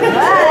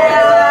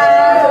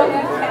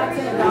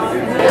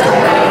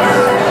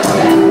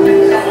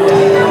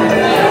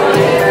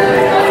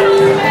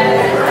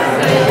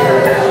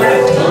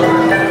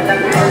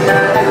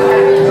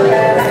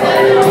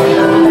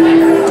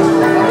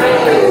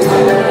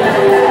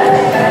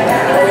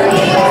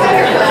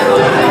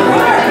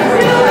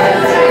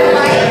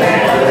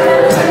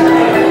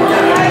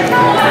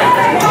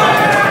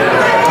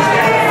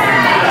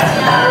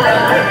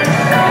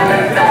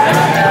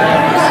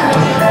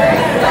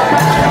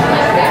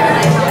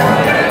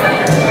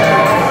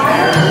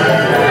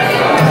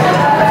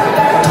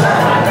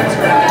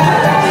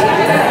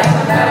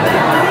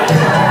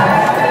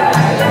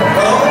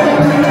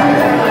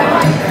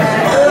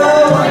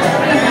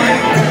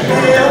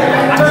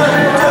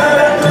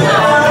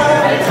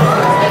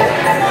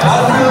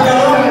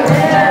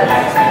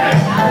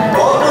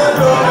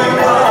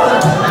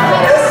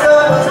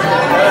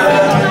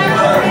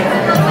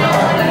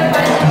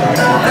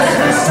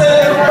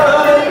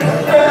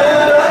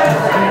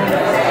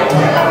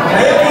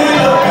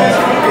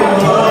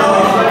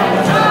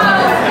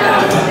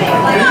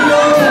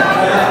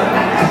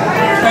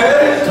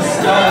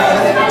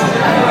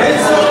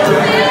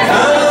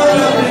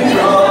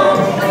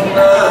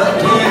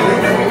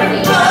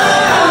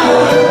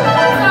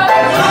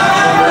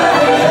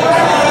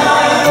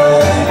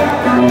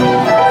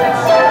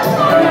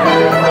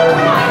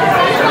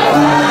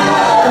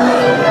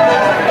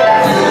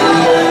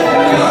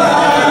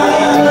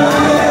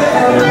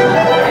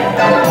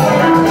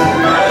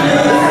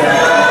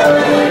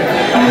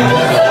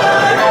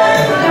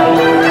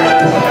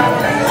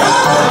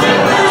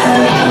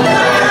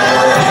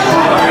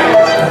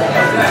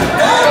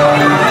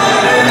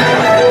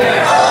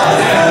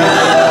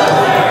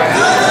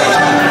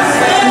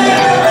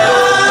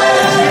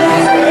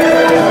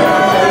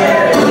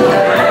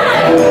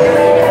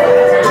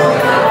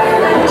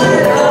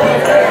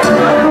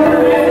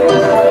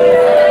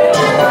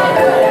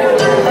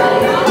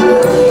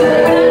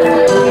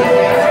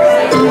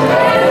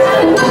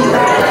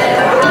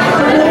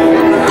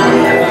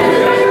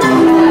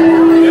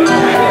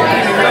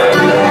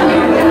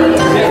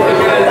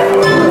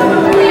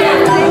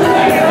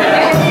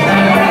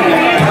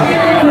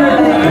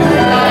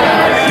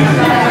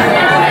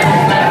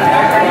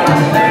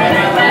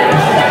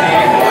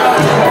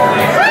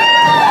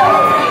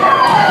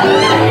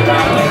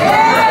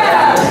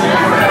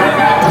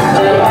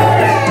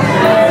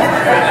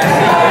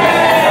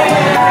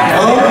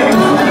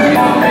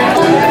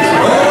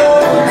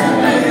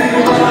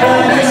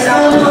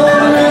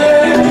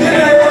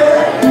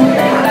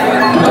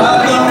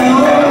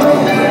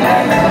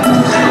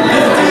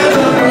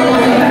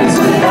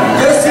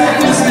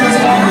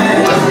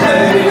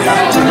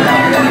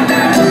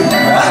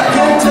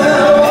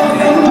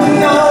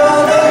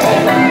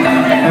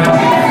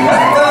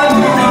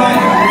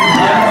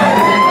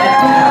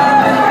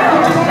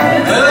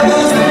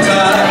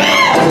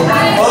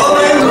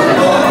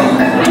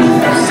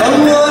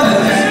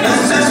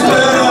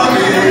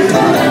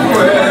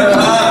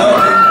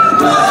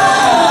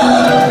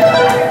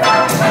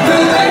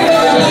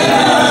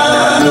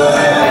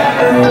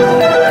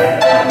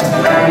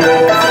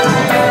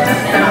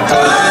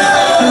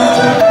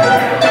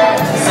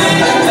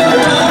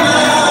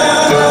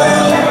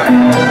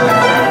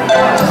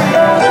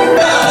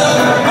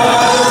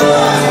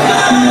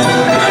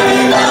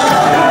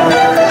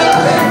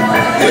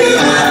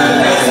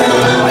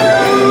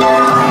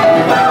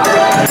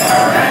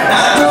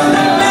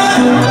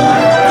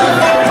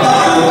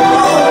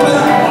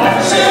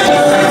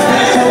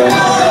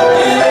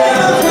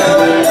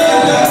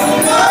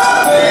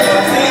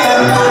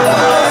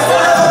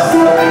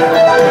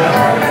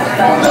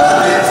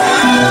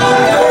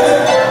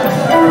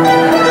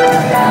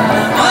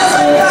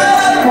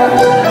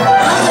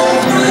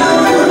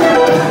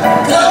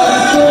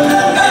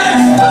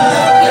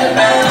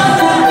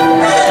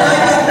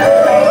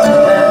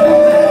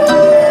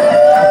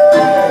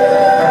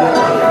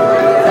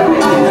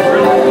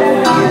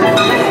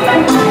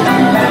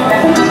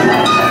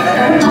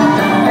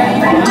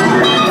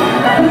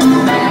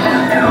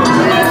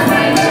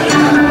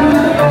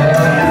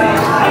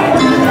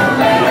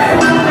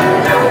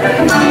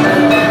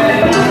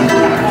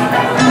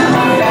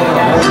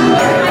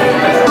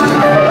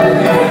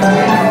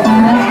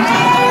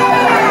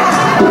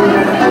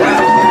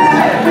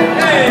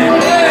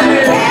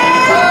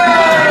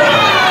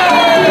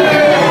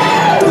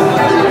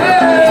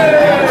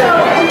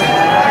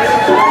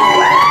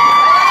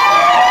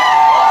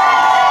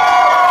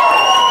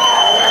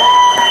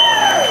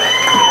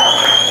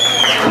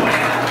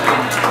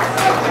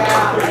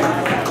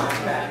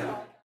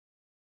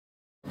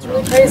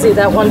 crazy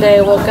that one day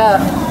I woke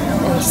up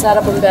and sat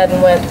up in bed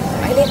and went,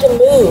 I need to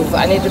move.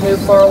 I need to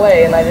move far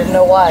away, and I didn't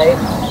know why.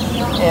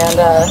 And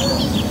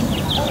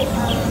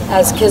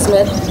as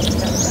Kismet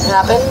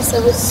happens,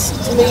 it was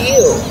to meet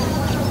you.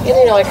 And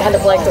you know, I kind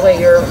of like the way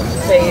your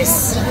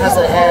face has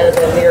a head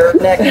and your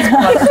neck is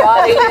on your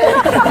body.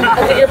 And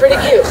I think you're pretty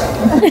cute.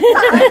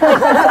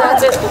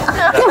 That's it.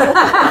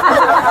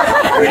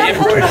 Pretty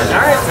important.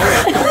 All right.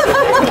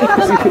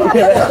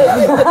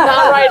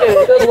 Not right,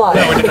 good luck.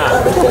 No, we did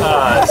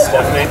not.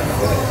 Stephanie,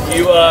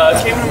 you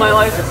came into my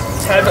life a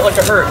tad bit like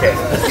a hurricane.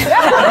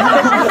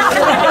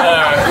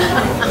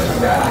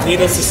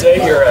 Needless to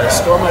say, your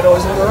storm might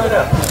always never right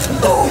out.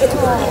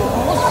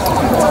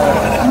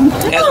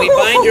 As we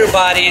bind your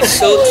bodies,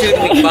 so too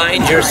do we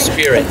bind your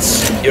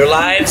spirits. Your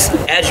lives,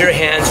 as your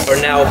hands, are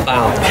now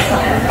bound.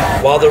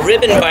 While the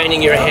ribbon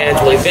binding your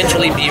hands will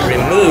eventually be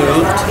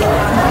removed,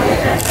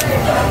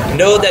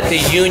 know that the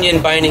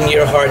union binding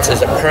your hearts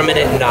is a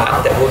permanent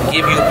knot that will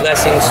give you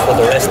blessings for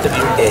the rest of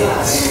your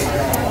days.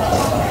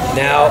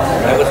 Now,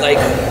 I would like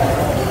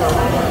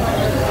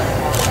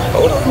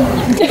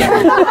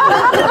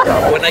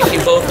you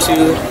both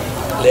to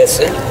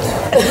listen.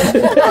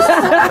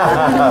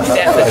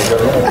 Stephanie,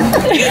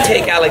 you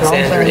take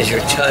Alexander as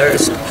your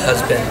cherished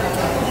husband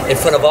in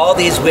front of all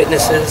these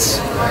witnesses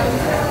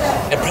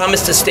and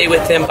promise to stay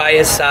with him by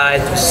his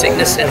side through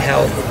sickness and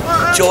health,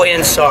 joy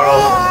and sorrow,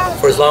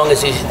 for as long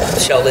as he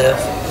shall live.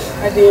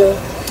 I do.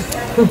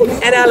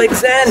 And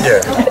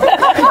Alexander,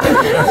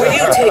 will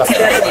you take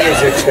Stephanie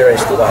as your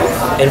cherished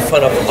wife in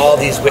front of all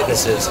these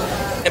witnesses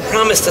and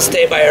promise to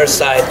stay by her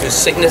side through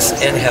sickness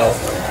and health,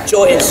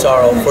 joy and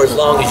sorrow, for as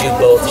long as you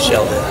both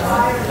shall live?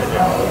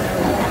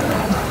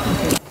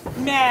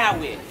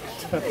 Marriage.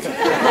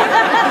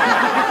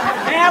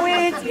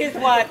 Marriage is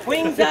what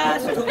brings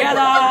us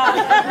together.